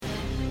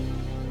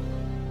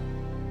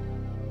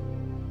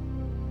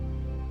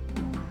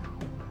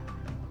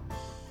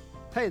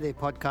Hey there,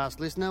 podcast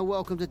listener.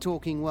 Welcome to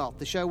Talking Wealth,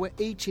 the show where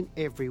each and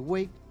every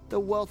week the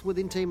Wealth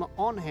Within team are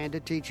on hand to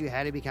teach you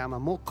how to become a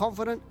more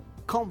confident,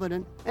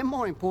 competent, and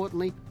more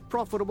importantly,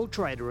 profitable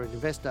trader and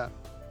investor.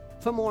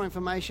 For more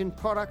information,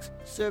 products,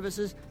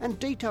 services, and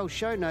detailed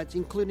show notes,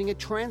 including a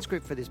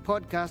transcript for this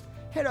podcast,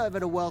 head over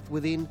to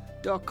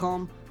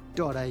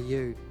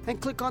wealthwithin.com.au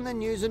and click on the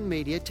News and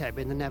Media tab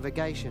in the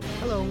navigation.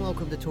 Hello and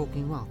welcome to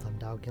Talking Wealth. I'm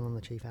Gillham,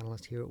 the Chief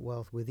Analyst here at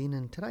Wealth Within,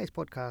 and today's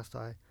podcast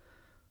I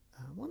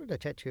wanted to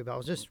chat to you about. I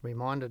was just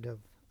reminded of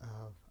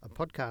a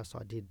podcast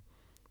I did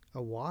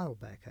a while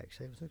back,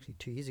 actually. It was actually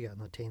 2 years ago, on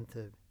the 10th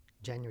of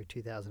January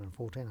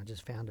 2014. I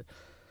just found it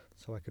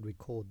so I could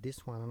record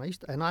this one.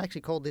 And I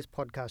actually called this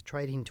podcast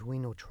Trading to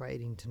Win or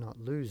Trading to Not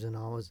Lose. And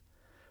I was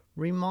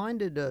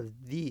reminded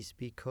of this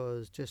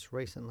because just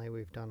recently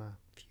we've done a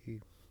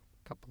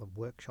couple of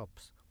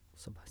workshops,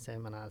 some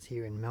seminars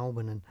here in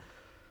Melbourne, and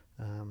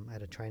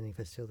at a training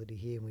facility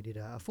here, and we did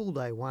a full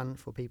day one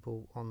for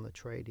people on the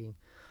trading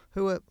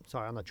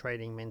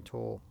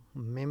mentor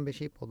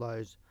membership, or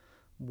those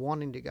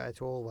wanting to go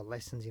through all the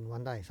lessons in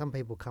one day. Some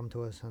people come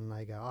to us and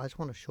they go, I just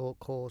want a short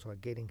course or a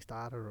getting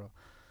started or a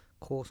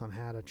course on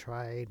how to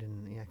trade,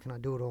 and can I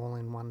do it all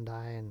in one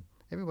day? And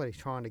everybody's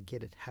trying to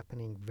get it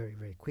happening very,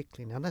 very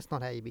quickly. Now, that's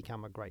not how you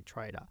become a great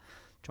trader,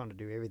 trying to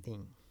do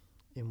everything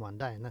in one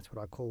day, and that's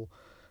what I call,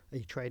 are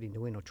you trading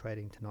to win or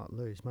trading to not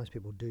lose? Most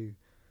people do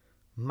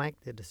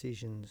make their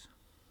decisions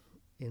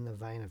in the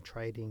vein of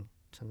trading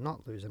to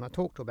not lose. And I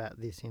talked about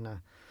this in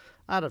a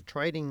art of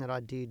trading that I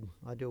did.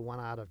 I do one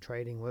art of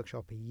trading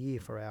workshop a year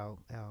for our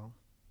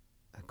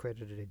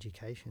accredited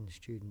education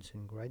students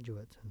and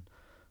graduates. And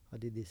I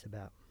did this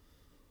about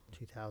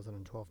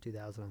 2012,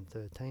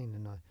 2013.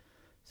 And I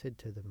said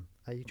to them,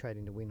 are you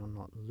trading to win or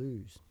not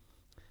lose?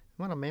 And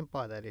what I meant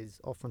by that is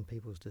often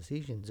people's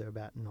decisions are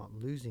about not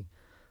losing.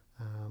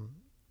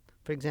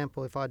 For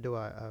example, if I do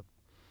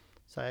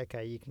say,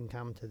 okay, you can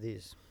come to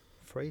this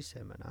free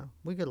seminar.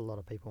 We get a lot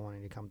of people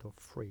wanting to come to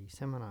a free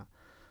seminar.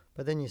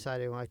 But then you say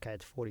to them, okay,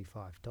 it's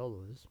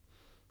 $45.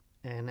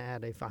 And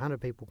if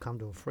 100 people come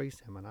to a free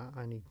seminar,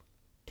 only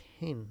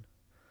 10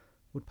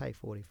 would pay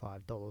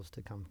 $45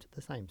 to come to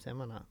the same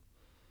seminar.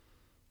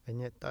 And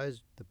yet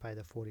those that pay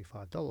the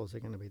 $45 are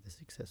going to be the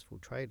successful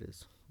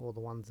traders, or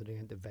the ones that are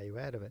going to get the value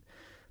out of it.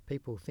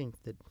 People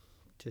think that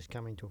just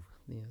coming to,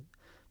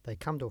 they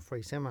come to a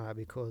free seminar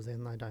because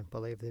then they don't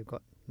believe they've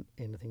got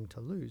anything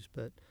to lose.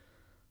 But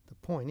the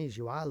point is,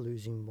 you are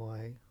losing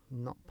by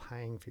not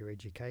paying for your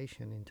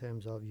education, in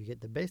terms of you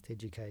get the best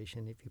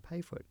education if you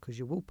pay for it, because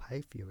you will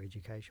pay for your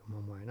education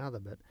one way or another.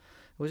 But it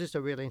was just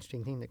a really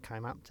interesting thing that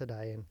came up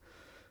today. And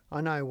I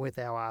know with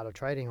our art of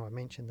trading, I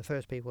mentioned the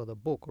first people of the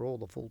book are all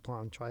the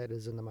full-time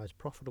traders and the most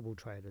profitable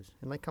traders.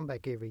 And they come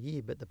back every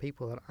year, but the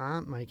people that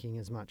aren't making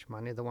as much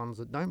money are the ones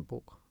that don't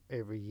book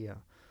every year.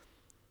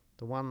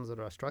 The ones that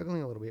are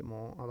struggling a little bit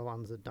more are the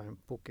ones that don't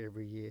book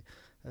every year.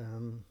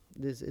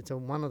 It's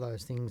one of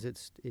those things.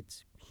 It's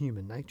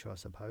human nature, I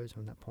suppose,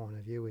 from that point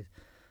of view.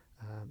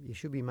 You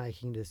should be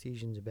making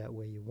decisions about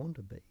where you want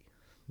to be,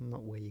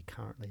 not where you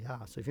currently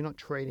are. So if you're not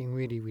trading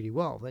really, really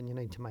well, then you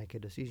need to make a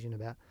decision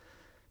about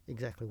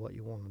exactly what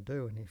you want to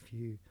do. And if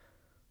you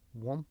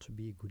want to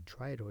be a good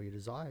trader, or your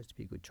desire is to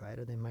be a good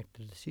trader, then make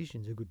the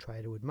decisions a good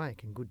trader would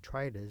make. And good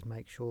traders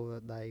make sure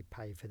that they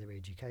pay for their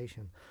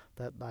education,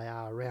 that they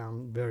are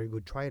around very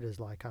good traders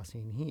like us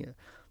in here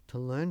to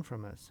learn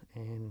from us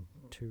and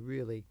to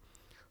really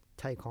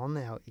take on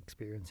our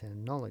experience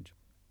and knowledge.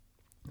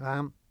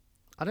 I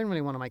didn't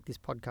really want to make this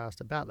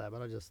podcast about that,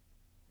 but I just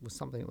was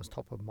something that was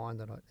top of mind,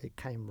 that it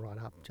came right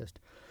up just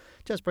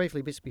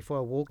briefly just before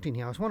I walked in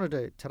here.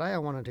 Today I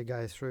wanted to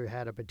go through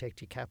how to protect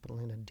your capital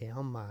in a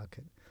down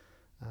market,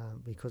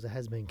 because it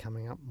has been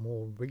coming up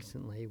more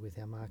recently, with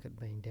our market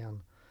being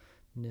down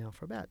now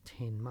for about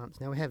 10 months.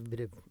 Now, we have a bit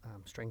of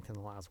strength in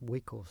the last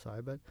week or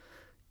so, but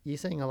you're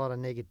seeing a lot of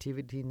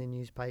negativity in the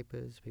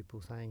newspapers,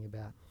 people saying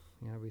about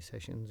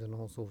recessions and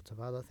all sorts of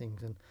other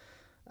things. And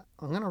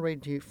I'm going to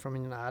read to you from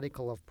an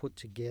article I've put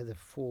together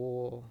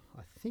for,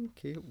 I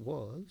think it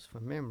was,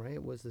 from memory,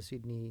 it was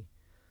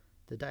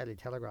the Daily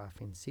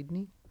Telegraph in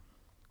Sydney,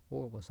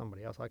 or it was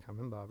somebody else, I can't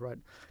remember. I've wrote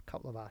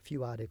a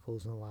few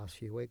articles in the last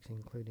few weeks,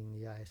 including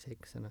the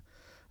ASX and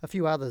a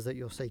few others that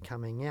you'll see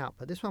coming out.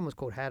 But this one was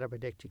called How to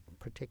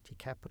Protect Your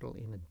Capital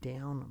in a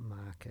Down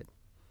Market.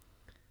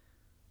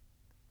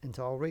 And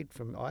so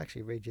I'll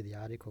actually read you the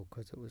article,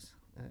 because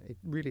it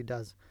really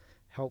does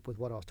help with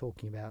what I was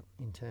talking about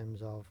in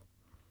terms of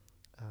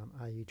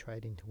are you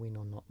trading to win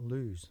or not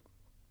lose?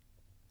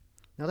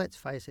 Now, let's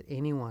face it,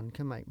 anyone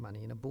can make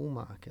money in a bull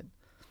market.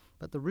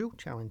 But the real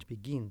challenge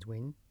begins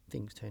when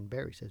things turn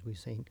bearish, as we've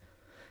seen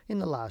in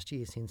the last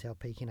year since our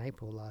peak in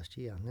April last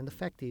year. And the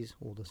fact is,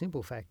 or the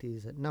simple fact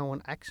is, that no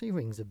one actually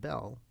rings a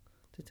bell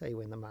to tell you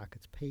when the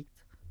market's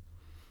peaked,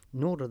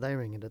 nor do they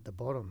ring it at the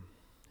bottom.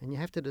 And you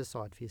have to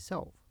decide for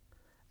yourself,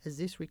 as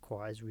this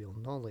requires real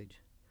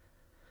knowledge.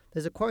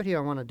 There's a quote here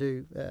I want to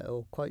do,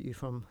 or quote you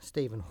from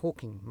Stephen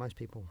Hawking. Most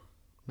people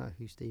know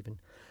who Stephen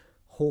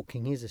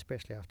Hawking is,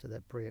 especially after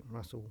that brilliant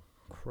Russell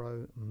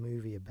Crowe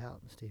movie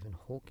about Stephen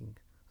Hawking.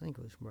 I think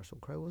it was Russell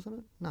Crowe, wasn't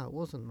it? No, it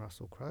wasn't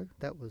Russell Crowe.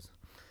 That was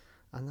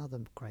another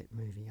great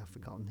movie. I've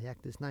forgotten the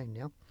actor's name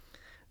now.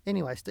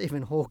 Anyway,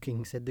 Stephen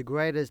Hawking said the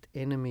greatest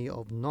enemy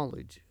of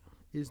knowledge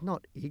is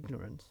not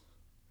ignorance,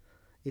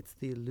 it's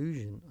the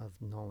illusion of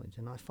knowledge.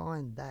 And I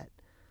find that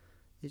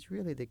is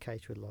really the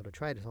case with a lot of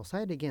traders. I'll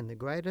say it again, the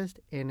greatest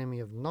enemy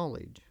of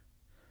knowledge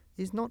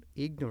is not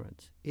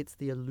ignorance, it's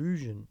the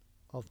illusion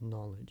of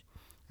knowledge.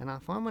 And I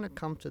find when it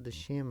comes to the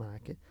share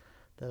market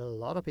that a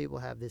lot of people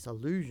have this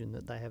illusion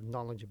that they have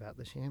knowledge about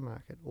the share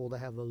market, or they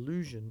have the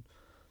illusion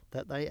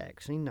that they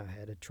actually know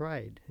how to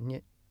trade. And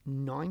yet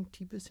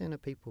 90%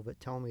 of people that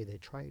tell me they're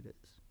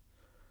traders,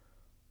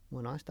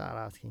 when I start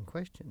asking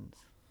questions,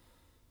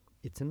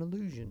 it's an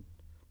illusion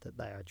that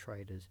they are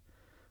traders,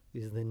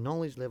 because their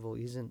knowledge level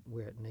isn't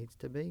where it needs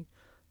to be.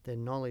 Their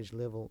knowledge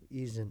level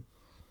isn't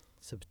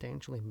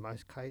substantial in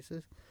most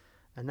cases,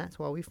 and that's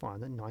why we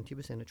find that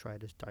 90% of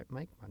traders don't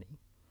make money,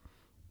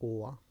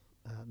 or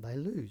they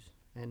lose,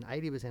 and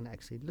 80%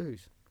 actually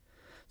lose.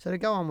 So to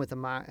go on with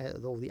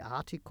the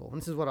article, and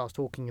this is what I was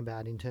talking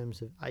about in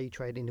terms of, are you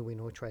trading to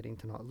win or trading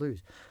to not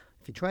lose?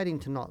 If you're trading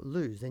to not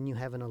lose, then you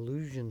have an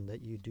illusion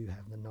that you do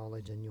have the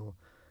knowledge and you're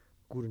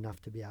good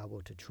enough to be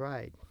able to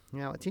trade.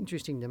 Now, it's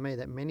interesting to me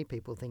that many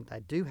people think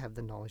they do have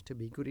the knowledge to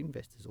be good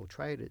investors or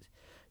traders,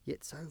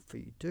 yet so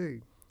few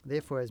do.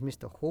 Therefore, as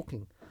Mr.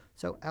 Hawking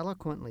so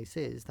eloquently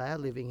says, they are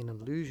living in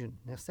illusion.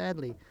 Now,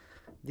 sadly,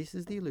 this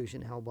is the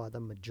illusion held by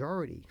the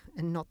majority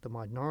and not the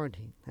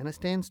minority. And it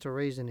stands to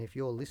reason, if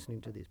you're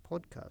listening to this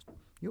podcast,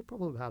 you're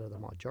probably part of the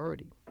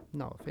majority.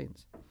 No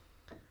offence.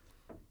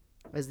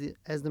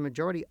 As the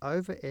majority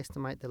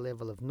overestimate the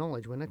level of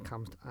knowledge when it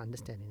comes to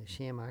understanding the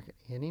share market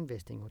and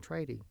investing or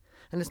trading.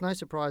 And it's no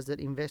surprise that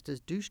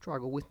investors do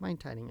struggle with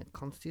maintaining a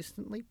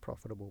consistently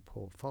profitable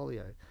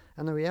portfolio.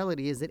 And the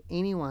reality is that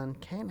anyone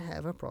can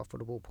have a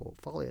profitable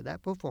portfolio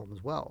that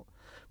performs well,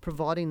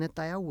 providing that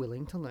they are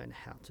willing to learn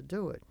how to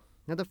do it.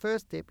 Now, the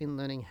first step in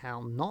learning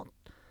how not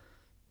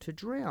to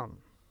drown.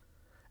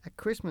 At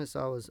Christmas,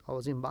 I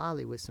was in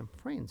Bali with some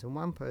friends, and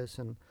one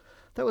person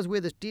that was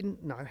with us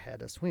didn't know how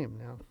to swim.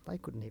 Now, they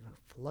couldn't even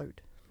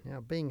float.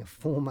 Now, being a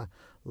former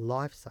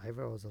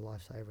lifesaver, I was a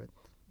lifesaver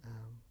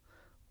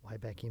way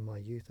back in my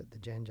youth at the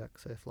Janjuk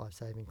Surf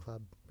Lifesaving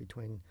Club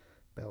between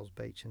Bells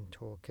Beach and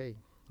Torquay.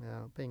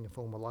 Being a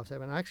former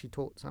lifesaver, and I actually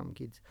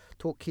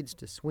taught kids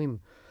to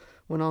swim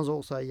when I was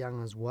also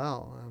young as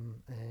well,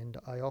 and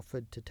I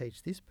offered to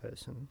teach this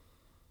person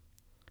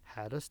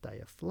how to stay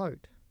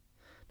afloat.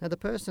 Now, the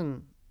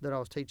person that I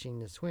was teaching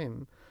to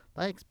swim,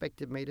 they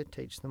expected me to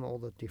teach them all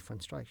the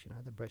different strokes,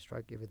 the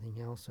breaststroke,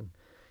 everything else, and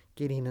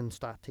get in and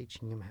start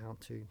teaching them how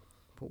to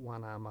put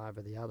one arm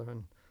over the other,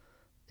 and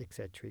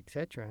etc.,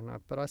 etc.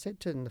 But I said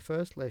to them, the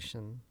first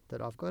lesson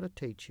that I've got to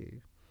teach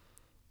you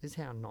is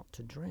how not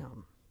to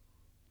drown.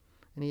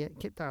 And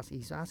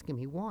he's asking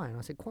me why, and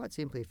I said, quite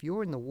simply, if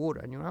you're in the water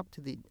and you're up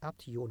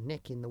to your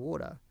neck in the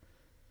water,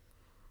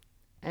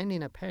 and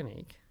in a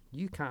panic,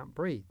 you can't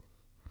breathe.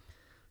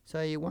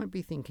 So you won't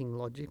be thinking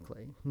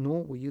logically,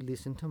 nor will you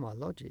listen to my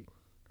logic.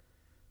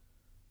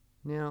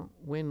 Now,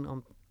 when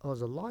I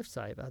was a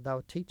lifesaver, they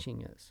were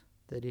teaching us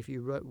that if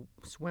you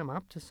swim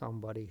up to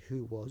somebody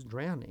who was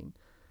drowning,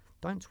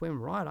 don't swim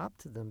right up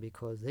to them,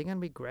 because they're going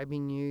to be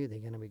grabbing you, they're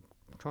going to be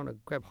trying to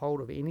grab hold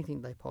of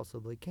anything they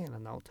possibly can,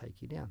 and they'll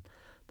take you down.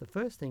 The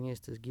first thing is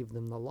to give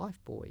them the life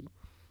buoy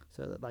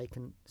so that they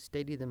can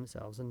steady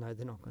themselves and know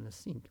they're not going to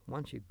sink.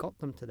 Once you've got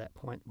them to that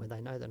point where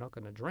they know they're not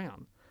going to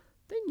drown,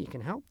 then you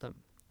can help them.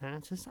 And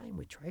it's the same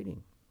with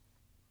trading.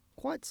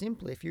 Quite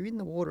simply, if you're in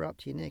the water up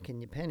to your neck and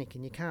you panic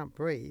and you can't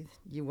breathe,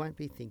 you won't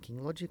be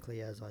thinking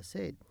logically, as I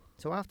said.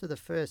 So after the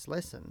first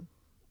lesson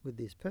with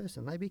this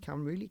person, they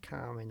become really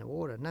calm in the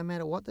water, no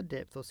matter what the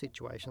depth or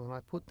situation that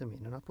I put them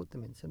in, and I put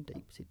them in some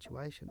deep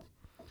situations.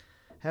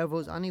 However, it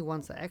was only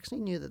once they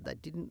actually knew that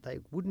they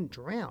wouldn't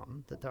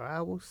drown that they were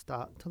able to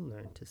start to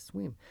learn to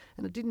swim.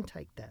 And it didn't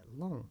take that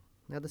long.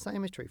 Now, the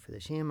same is true for the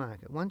share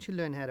market. Once you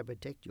learn how to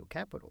protect your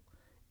capital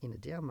in a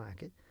down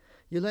market,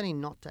 you're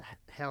learning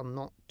how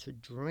not to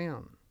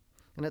drown.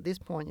 And at this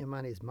point, your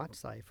money is much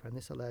safer, and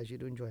this allows you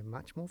to enjoy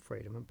much more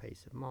freedom and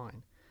peace of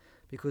mind.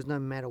 Because no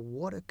matter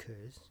what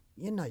occurs,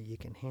 you know you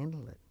can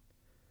handle it.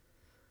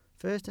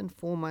 First and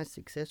foremost,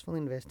 successful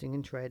investing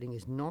and trading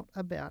is not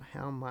about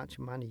how much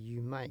money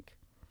you make.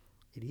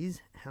 It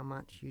is how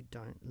much you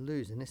don't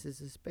lose, and this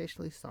is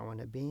especially so in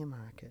a bear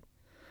market.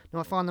 Now,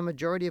 I find the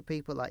majority of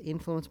people are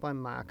influenced by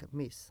market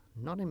myths,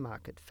 not in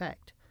market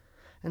fact.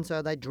 And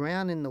so they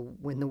drown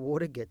when the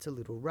water gets a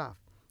little rough.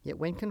 Yet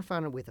when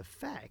confronted with a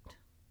fact,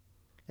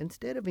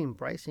 instead of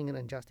embracing and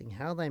adjusting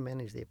how they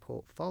manage their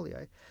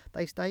portfolio,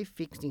 they stay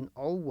fixed in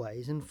old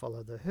ways and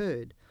follow the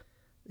herd.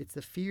 It's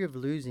the fear of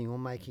losing or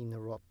making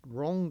the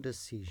wrong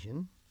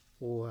decision,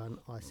 or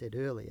I said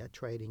earlier,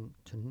 trading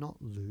to not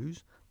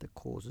lose, that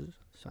causes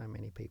so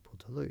many people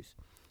to lose.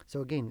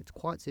 So again, it's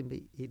quite simple.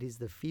 It is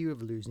the fear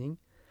of losing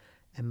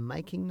and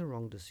making the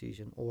wrong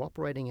decision, or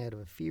operating out of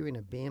a fear in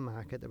a bear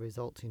market that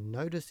results in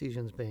no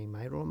decisions being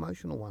made, or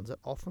emotional ones that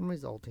often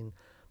result in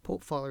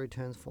portfolio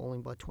returns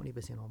falling by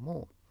 20% or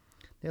more.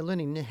 Now,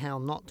 learning how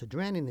not to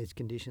drown in these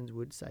conditions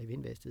would save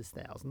investors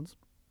thousands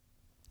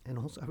and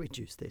also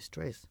reduce their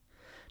stress.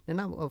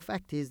 Now, the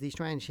fact is the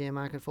Australian share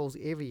market falls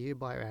every year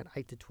by around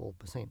 8 to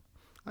 12%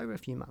 over a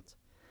few months.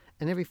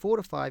 And every 4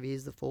 to 5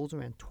 years, the fall's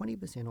around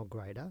 20% or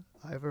greater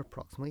over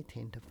approximately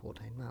 10 to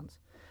 14 months.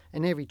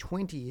 And every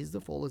 20 years,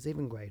 the fall is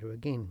even greater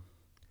again.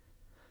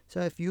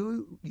 So if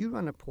you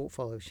run a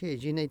portfolio of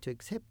shares, you need to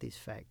accept this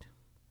fact.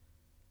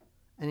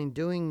 And in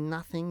doing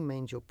nothing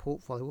means your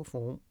portfolio will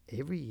fall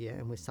every year,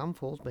 and with some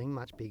falls being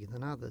much bigger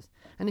than others.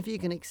 And if you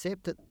can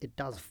accept that it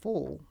does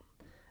fall,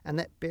 and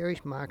that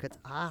bearish markets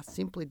are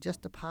simply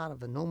just a part of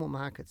the normal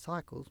market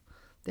cycles,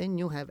 then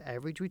you'll have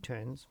average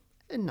returns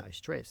and no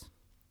stress.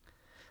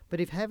 But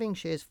if having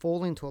shares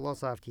fall into a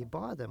loss after you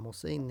buy them, or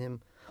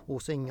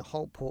seeing your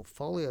whole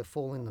portfolio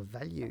fall in the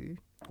value,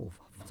 I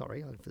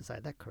have to say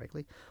that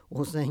correctly,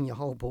 or seeing your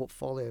whole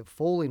portfolio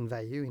fall in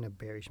value in a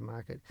bearish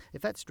market,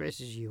 if that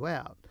stresses you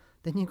out,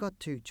 then you've got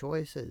two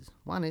choices.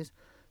 One is,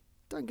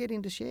 don't get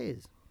into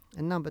shares.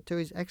 And number two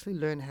is actually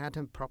learn how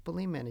to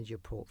properly manage your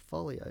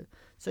portfolio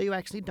so you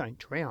actually don't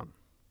drown.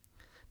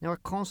 Now, I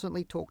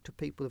constantly talk to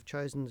people who've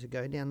chosen to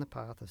go down the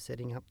path of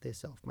setting up their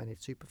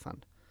self-managed super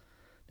fund.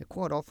 Now,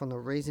 quite often the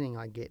reasoning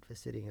I get for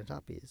setting it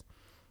up is,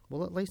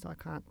 well, at least I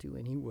can't do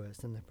any worse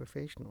than the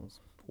professionals.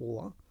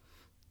 Or,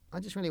 I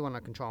just really want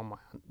to control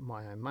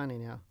my own money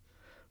now.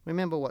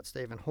 Remember what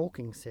Stephen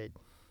Hawking said.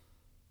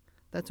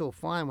 That's all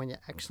fine when you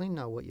actually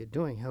know what you're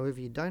doing. However, if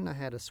you don't know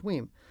how to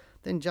swim,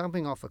 then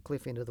jumping off a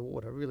cliff into the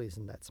water really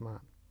isn't that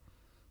smart.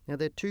 Now,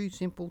 there are two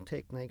simple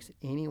techniques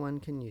anyone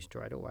can use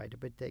straight away to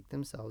protect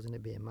themselves in a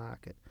bear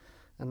market,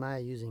 and they are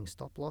using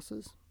stop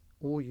losses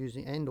or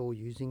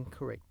using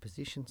correct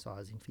position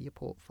sizing for your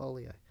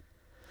portfolio.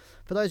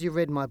 For those who've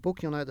read my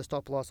book, you'll know the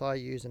stop loss I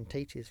use and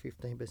teach is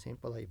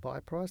 15% below your buy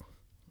price,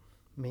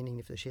 meaning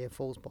if the share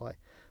falls by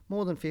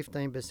more than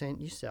 15%,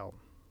 you sell.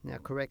 Now,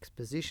 correct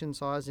position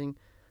sizing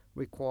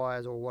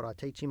requires, or what I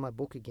teach in my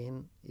book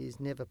again, is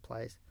I never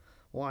place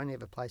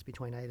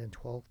between 8 and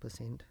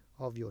 12%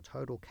 of your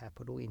total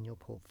capital in your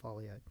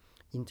portfolio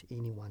into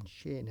any one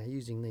share. Now,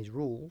 using these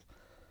rules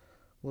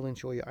will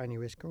ensure you only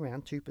risk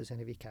around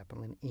 2% of your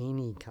capital in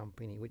any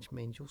company, which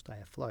means you'll stay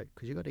afloat,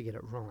 because you've got to get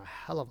it wrong a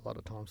hell of a lot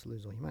of times to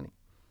lose all your money.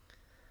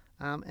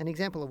 An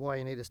example of why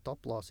you need a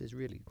stop loss is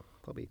really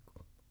probably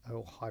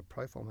a high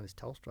profile one is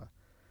Telstra,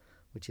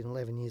 which in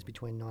 11 years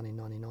between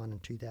 1999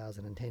 and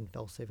 2010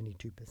 fell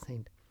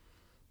 72%.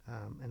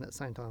 And at the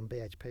same time,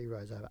 BHP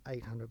rose over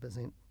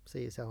 800%,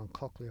 CSL and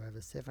Cochlear over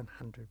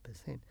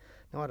 700%.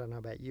 Now, I don't know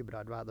about you, but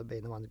I'd rather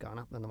be the ones going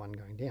up than the one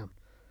going down.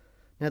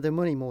 Now, there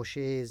were many more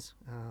shares,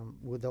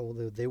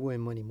 there were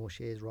many more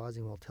shares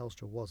rising while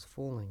Telstra was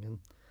falling, and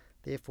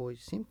therefore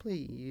simply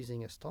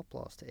using a stop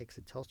loss to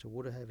exit Telstra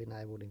would have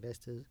enabled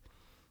investors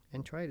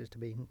and traders to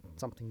be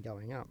something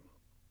going up.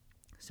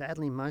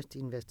 Sadly, most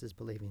investors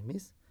believe in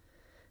this,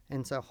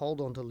 and so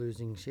hold on to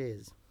losing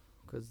shares,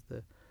 because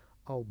the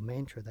old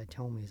mantra they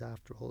tell me is,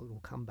 after all, it will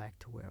come back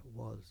to where it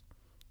was.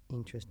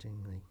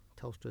 Interestingly,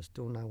 Telstra is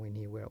still nowhere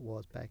near where it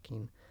was back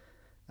in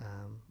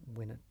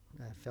when it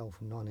fell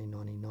from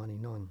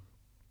 1999.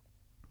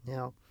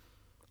 Now,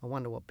 I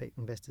wonder what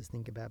investors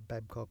think about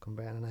Babcock and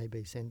Brown and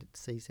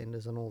ABC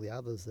Centres and all the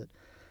others that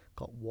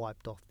got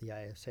wiped off the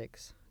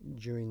ASX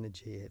during the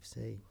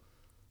GFC.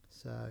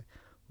 So,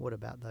 what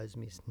about those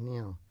missed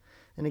now?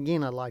 And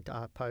again, I'd like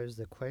to pose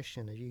the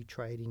question, are you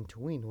trading to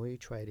win, or are you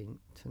trading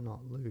to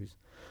not lose?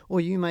 Or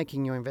are you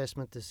making your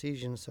investment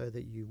decisions so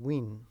that you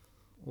win,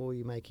 or are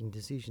you making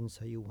decisions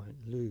so you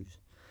won't lose?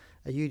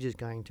 Are you just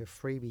going to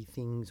freebie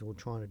things or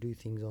trying to do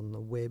things on the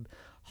web,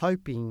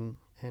 hoping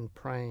and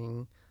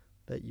praying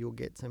that you'll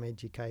get some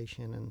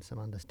education and some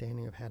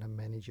understanding of how to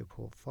manage your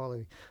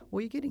portfolio? Or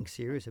are you getting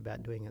serious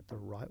about doing it the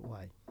right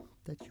way?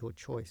 That's your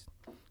choice.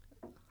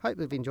 Hope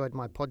you've enjoyed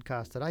my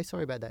podcast today.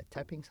 Sorry about that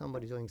tapping.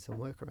 Somebody's doing some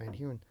work around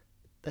here, and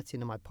that's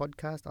into my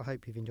podcast. I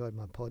hope you've enjoyed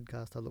my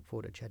podcast. I look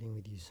forward to chatting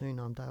with you soon.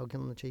 I'm Dale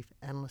Gillham, the Chief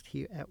Analyst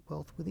here at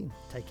Wealth Within.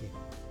 Take care.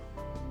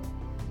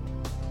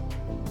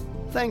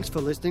 Thanks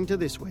for listening to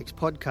this week's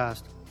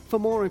podcast. For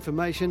more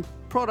information,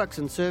 products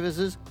and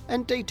services,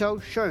 and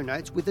detailed show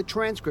notes with a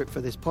transcript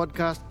for this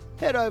podcast,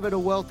 head over to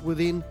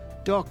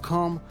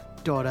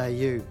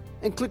wealthwithin.com.au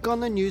and click on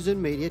the News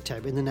and Media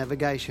tab in the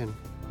navigation.